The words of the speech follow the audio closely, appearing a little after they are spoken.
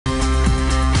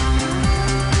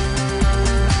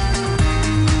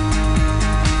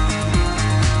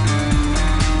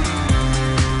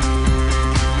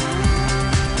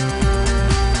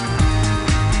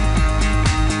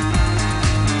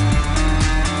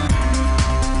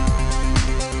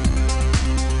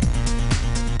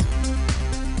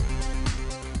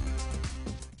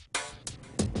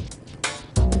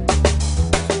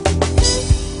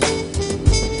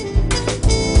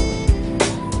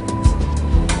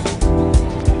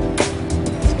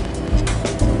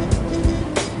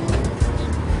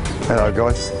Hello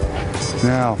guys.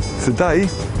 Now today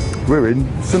we're in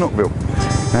Sihanoukville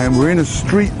and we're in a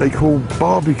street they call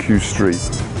Barbecue Street,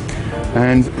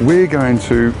 and we're going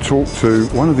to talk to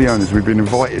one of the owners. We've been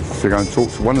invited to go and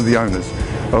talk to one of the owners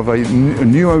of a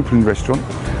new opened restaurant.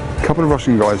 A couple of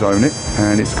Russian guys own it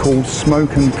and it's called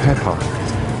Smoke and Pepper.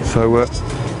 So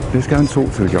let's go and talk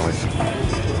to the guys.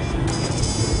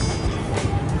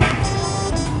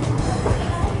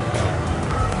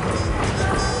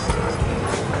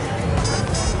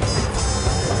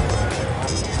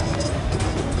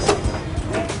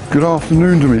 Good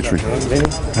afternoon, Dimitri.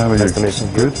 How are you? Nice to meet you.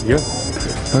 Good? Yeah.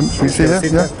 Should we see here?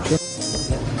 Yeah.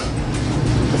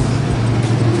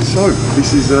 So,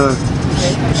 this is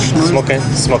Smoke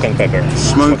and Pepper.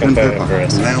 Smoke and Pepper.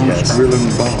 Lounge, Yes. grill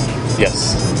and bar.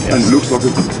 Yes. And it looks like a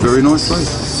very nice place.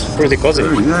 It's pretty cozy.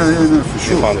 Yeah, no, for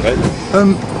sure. Fun, right?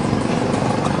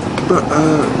 But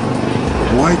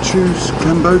why choose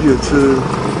Cambodia to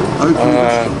open a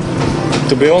restaurant?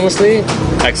 To be honestly,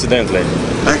 accidentally.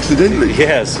 Accidentally?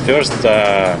 Yes. First,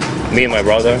 me and my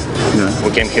brother,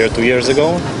 we came here 2 years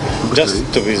ago, just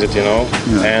to visit, you know,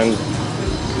 and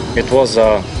it was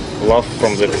love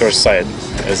from the first sight,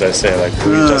 as I say. Like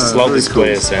we just love this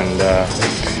place, and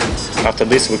after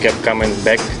this we kept coming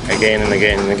back again and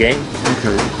again and again.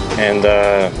 Okay. And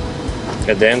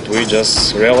at the end we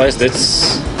just realized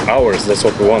it's ours. That's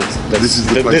what we want. This is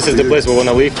the place we want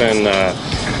to live and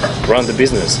run the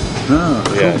business. Ah,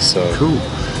 cool. Yeah, so cool.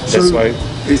 That's so why.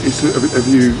 Have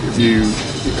you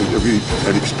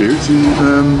had experience in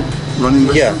running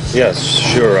restaurants? Yeah, yes,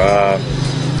 sure.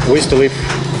 We used to live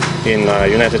in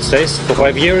United States for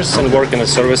 5 years and work in a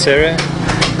service area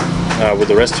with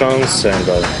the restaurants and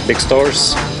big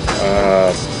stores.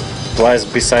 Plus,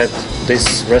 beside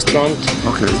this restaurant,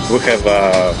 we have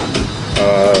a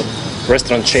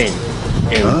restaurant chain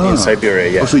in Siberia.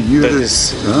 Yeah, so that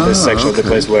is actually the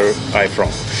place where I'm from.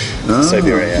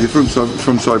 Siberia. Yeah. You're from Siberia?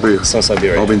 From Siberia.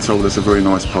 I've been told it's a very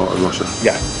nice part of Russia.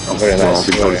 Yeah, very nice. I've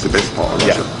been told it's the best part of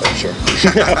Russia. Yeah, sure.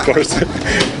 Of course.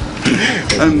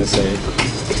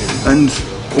 And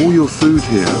all your food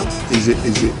here, is it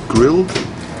grilled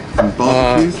and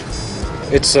barbecued?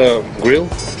 It's a grill.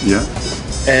 Yeah.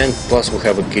 And plus we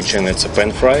have a kitchen. It's a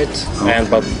pan fried,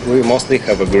 but we mostly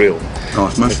have a grill. Oh,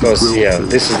 it's mostly because grilled food.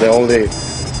 This is the only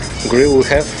grill we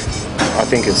have. I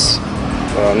think it's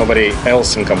nobody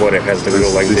else in Cambodia has the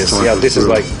grill like this. Yeah, this is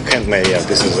like handmade. Yeah,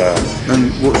 this is.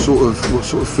 And what sort of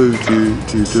food do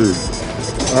you do?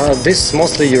 This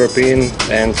mostly European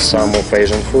and some of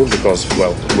Asian food because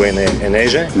we're in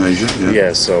Asia. In Asia, yeah.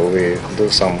 Yeah, so we do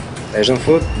some Asian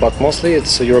food, but mostly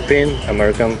it's European,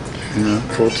 American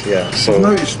food. Yeah. So I've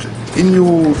noticed in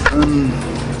your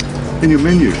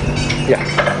menu,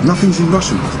 nothing's in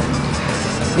Russian.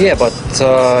 Yeah, but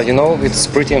you know, it's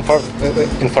pretty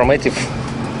informative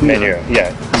menu.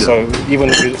 Yeah. So even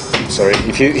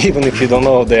if you don't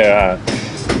know their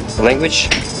language,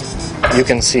 you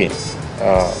can see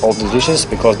all the dishes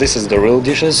because this is the real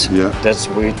dishes. Yeah. That's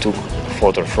we took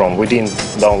photo from. We didn't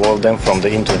download them from the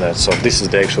internet. So this is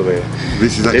the actually.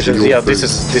 This is actually your food.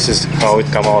 This is how it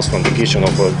comes out from the kitchen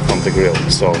or from the grill.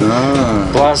 So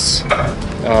plus.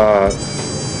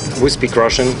 We speak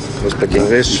Russian, we speak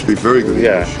English. You speak very good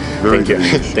English. Thank you.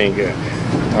 Thank you.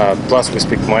 Plus we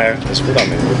speak Khmer as well. I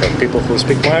mean, we have people who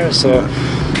speak Khmer, so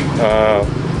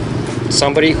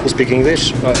somebody who speaks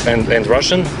English and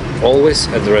Russian always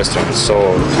at the restaurant.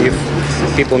 So if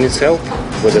people need help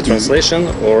with the translation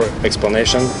or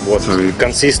explanation, what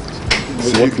consists.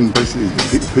 So you can basically,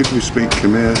 people who speak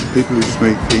Khmer, people who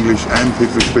speak English and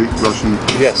people who speak Russian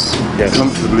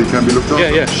comfortably can be looked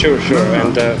after? Yeah, sure.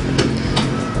 And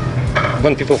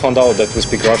when people found out that we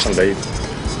speak Russian, they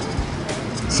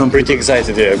pretty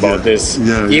excited about this.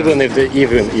 Even if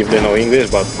they know English,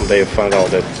 but they found out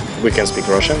that we can speak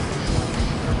Russian.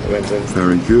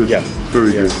 Very good. Yeah.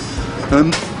 Very good.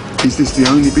 Is this the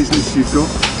only business you've got?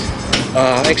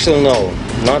 Actually, no.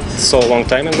 Not so long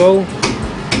time ago,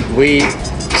 we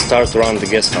started to run the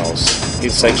guest house.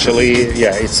 It's actually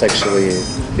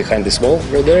behind this wall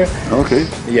right there. Okay.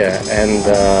 Yeah, and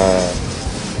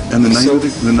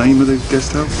the name of the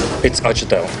guest house? It's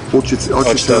Ochitel.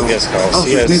 Ochitel Guest House. Oh, so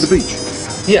it's near the beach?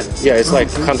 Yeah, it's like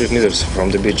 100 meters from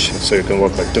the beach, so you can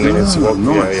walk like 2 minutes walk.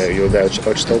 Nice. Yeah, you're at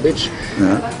Ochitel Beach.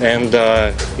 Yeah. And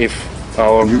if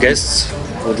our guests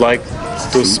would like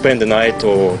to spend the night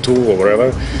or two or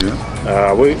whatever,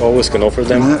 we always can offer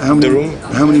them the room.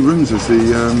 How many rooms is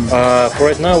the? For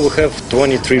right now, we have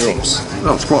 23 rooms.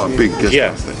 Oh, it's quite a big guest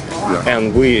house then. Yeah.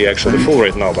 And we actually full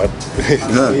right now, but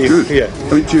good. Yeah.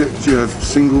 I mean, do you have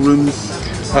single rooms?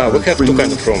 We have two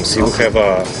kinds of rooms. You have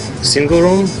a single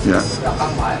room Yeah.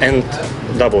 and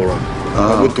double room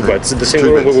with two okay. beds. The single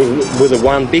Two room with a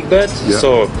one big bed. Yeah.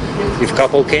 So if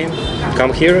couple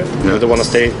come here, Yeah. they want to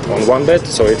stay on one bed.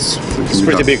 So it's be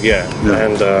pretty done. big, yeah.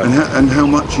 Yeah. And how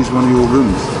much is one of your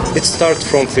rooms? It starts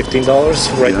from $15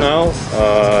 right Yeah. now,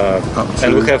 Up to-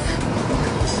 and we have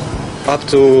up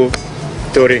to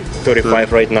 30,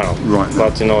 35 right now. Right.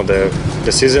 But you know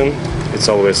the season, it's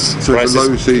always So prices. it's a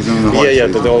low season and a high Yeah,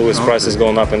 season. the always Okay. prices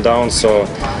going up and down. So,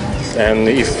 and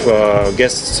if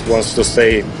guests wants to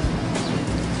stay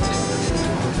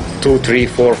 2, 3,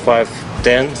 4, 5,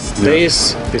 10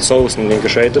 days, it's always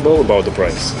negotiable about the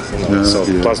price. You know. Yeah, So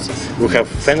yeah. plus we have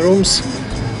fan rooms.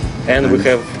 And we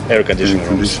have air conditioning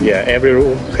rooms. Yeah, every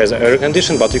room has air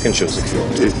condition, but you can choose if you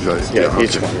want. Yeah,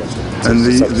 each okay. one. Yeah. And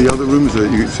It's up to the other rooms,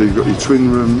 so you've got your twin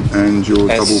room and your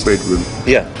As- double bedroom.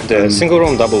 Yeah, the single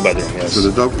room, double bedroom. Yes. So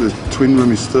the twin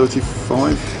room is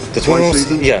 35? The twin high rooms,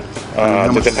 season? yeah,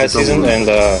 how much the is high the double season room? and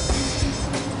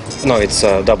no, it's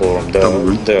a double room. Double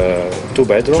room. The two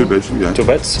bedroom, Two beds, yeah. two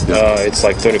beds. Yeah. It's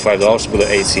like $35 with the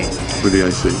AC. With the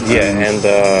AC. Yeah, and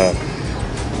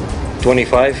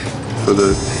 25 For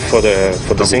the for the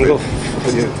Double single.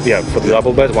 Yeah, for the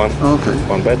double bed one. okay.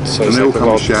 One bed. So And it's they all like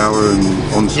come with about shower and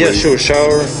ensuite. yeah, sure,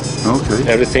 shower, Okay.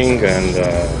 everything, and.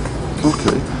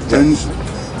 Okay. Yeah.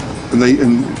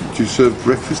 And do you serve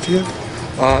breakfast here?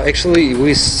 Actually,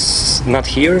 not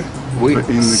here. We But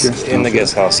in the guest in the house,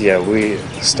 guest house. Yeah, we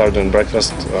started doing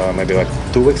breakfast maybe like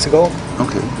 2 weeks ago.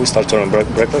 Okay. We started doing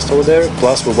breakfast over there.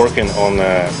 Plus, we're working on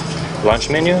a lunch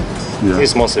menu. Yeah.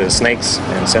 It's mostly snacks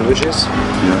and sandwiches.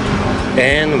 Yeah.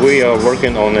 And we are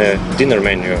working on a dinner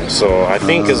menu. So I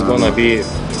think it's gonna be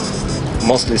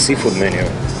mostly seafood menu.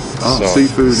 Ah,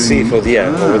 seafood in- Seafood, yeah,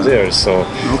 Ah. over there. So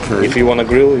Okay. if you wanna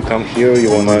grill, you come here. You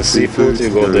wanna seafood, you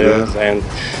go go there. there. And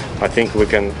I think we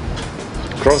can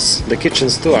cross the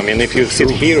kitchens too. I mean, if you sit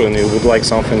Sure. here and you would like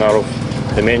something out of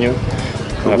the menu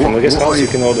from the guest house, you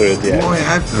can order it. Yeah. What I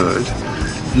have heard,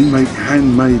 you make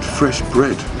handmade fresh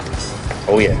bread.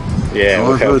 Oh yeah. Yeah.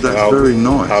 I've heard that's very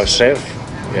nice. Our chef.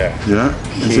 Yeah. Yeah.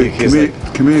 Is He- it he's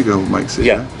Khmer girl makes it?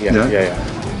 Yeah.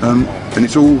 And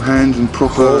it's all hand and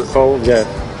proper. Cold, yeah.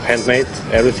 Handmade,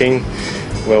 everything.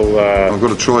 Well, I've got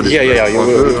to try this. Yeah, bread. yeah, yeah. I've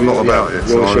heard a lot about it.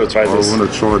 You should try this. I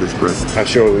want to try this bread. I'm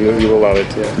sure you will love it.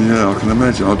 Yeah. Yeah, I can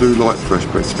imagine. I do like fresh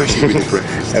bread, especially with the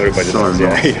breakfast. Everybody so does.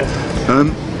 nice. Yeah.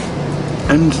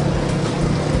 Yeah. And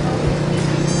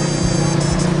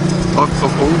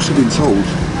I've also been told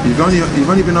you've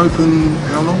only been open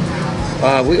how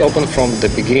long? We opened from the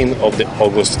beginning of the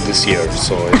August this year,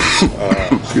 so it's,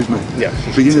 Excuse me. yeah.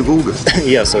 Beginning of August.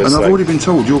 Yeah, so And it's I've like, already been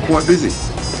told you're quite busy.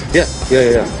 yeah.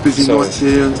 Busy So, nights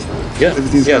here. yeah,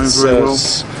 Everything's yeah, going very well.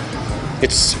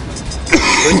 It's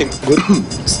pretty good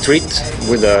street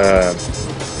with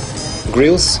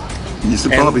grills. It's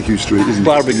the and barbecue street, isn't it?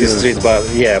 Barbecue Yeah. street,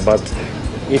 but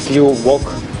if you walk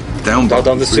Down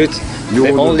down the street, You're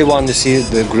the only one you see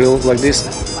the grill like this,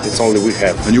 it's only we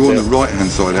have. And you're on The- the right hand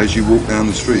side as you walk down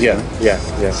the street. Yeah, eh?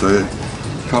 yeah. So you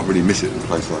can't really miss it in a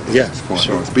place like this. Yeah, It's quite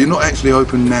sure. nice. But you're not actually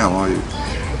open now, are you?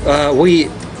 We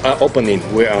are opening.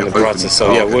 We're on You're the process. So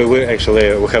opening. yeah, Oh, okay. we actually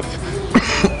we have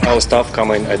our staff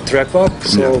coming at 3 o'clock.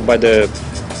 So Yeah. by the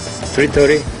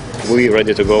 3:30, we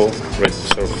ready to go, ready to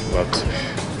serve. But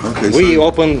Okay. we so,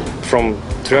 open from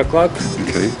 3 o'clock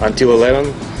Okay. until 11.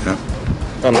 Yeah.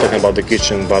 I'm talking about the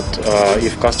kitchen, but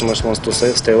if customers wants to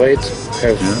stay late,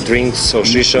 have Yeah. drinks or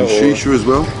shisha, And or shisha as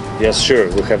well. yes, sure,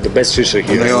 we have the best shisha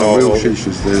here. And they you are know, real all-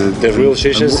 shishas. The real And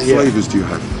shishas, what yeah. flavours do you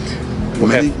have?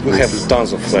 We have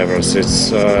tons of flavors. It's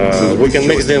So we can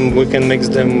mix them. We can mix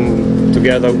them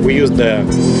together. We use the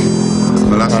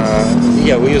Molasses.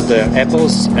 we use the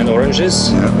apples and oranges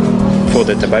yeah. for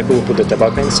the tobacco. We put the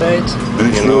tobacco inside. And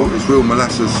it's you know. real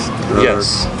molasses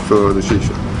Yes. for the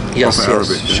shisha. Yes, Proper yes,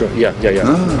 Arabic. sure. Yeah.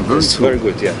 Ah, very it's cool. very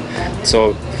good. Yeah.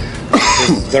 So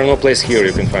there are no place here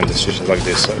you can find the shisha like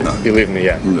this. So, believe me,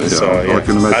 yeah. Yeah, So I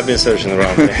can imagine. I've been searching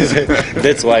around.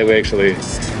 That's why we actually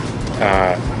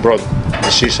brought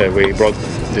the shisha. We brought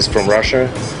this from Russia.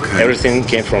 Okay. Everything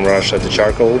came from Russia. The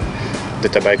charcoal, the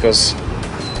tobaccos,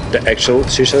 the actual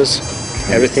shishas.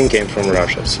 Everything came from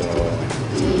Russia. So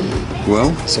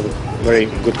Well, very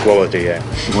good quality. Yeah.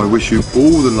 I wish you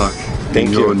all the luck Thank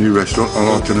in your you. new restaurant, and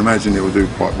I can imagine it will do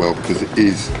quite well because it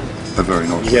is a very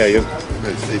nice Yeah. You,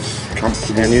 restaurant. It's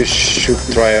comfortable. and you should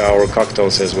try our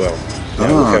cocktails as well.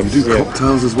 Yeah, we you do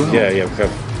cocktails as well? Yeah, we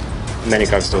have many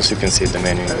cocktails. You can see the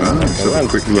menu. Let's have a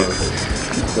quick look.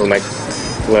 We'll make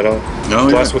little. Oh,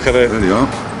 Plus, yeah. we have There you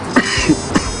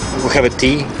are. a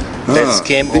tea that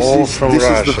came this all is- from this is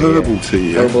Russia. the herbal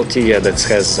tea, yeah? Herbal tea, yeah, that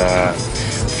has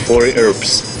 40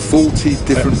 herbs. 40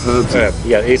 different herbs.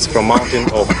 Yeah, it's from mountain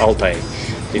of Altai.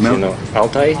 If you know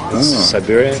Altai, it's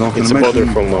Siberia. So I can it's a border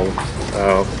imagine- from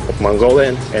of Mongolia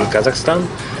and Kazakhstan.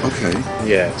 Okay.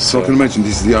 Yeah. So I can imagine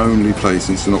this is the only place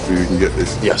in Sihanoukville you can get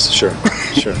this. Yes, sure,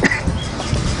 sure.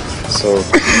 So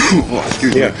Oh,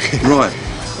 excuse Yeah. me. Right.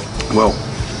 Well,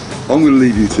 I'm going to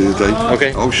leave you to your day.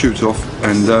 Okay. I'll shoot off,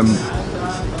 and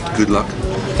good luck.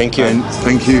 thank you. And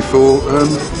thank you for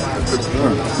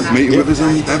meeting with us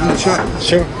and having a chat.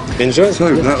 Sure. Enjoy.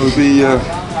 So that would be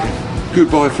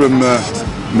goodbye from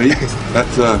me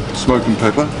at Smoke and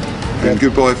Pepper, and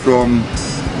goodbye from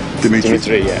Dimitri.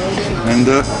 Dimitri, yeah. And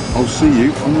I'll see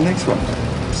you on the next one.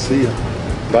 See ya.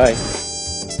 Bye.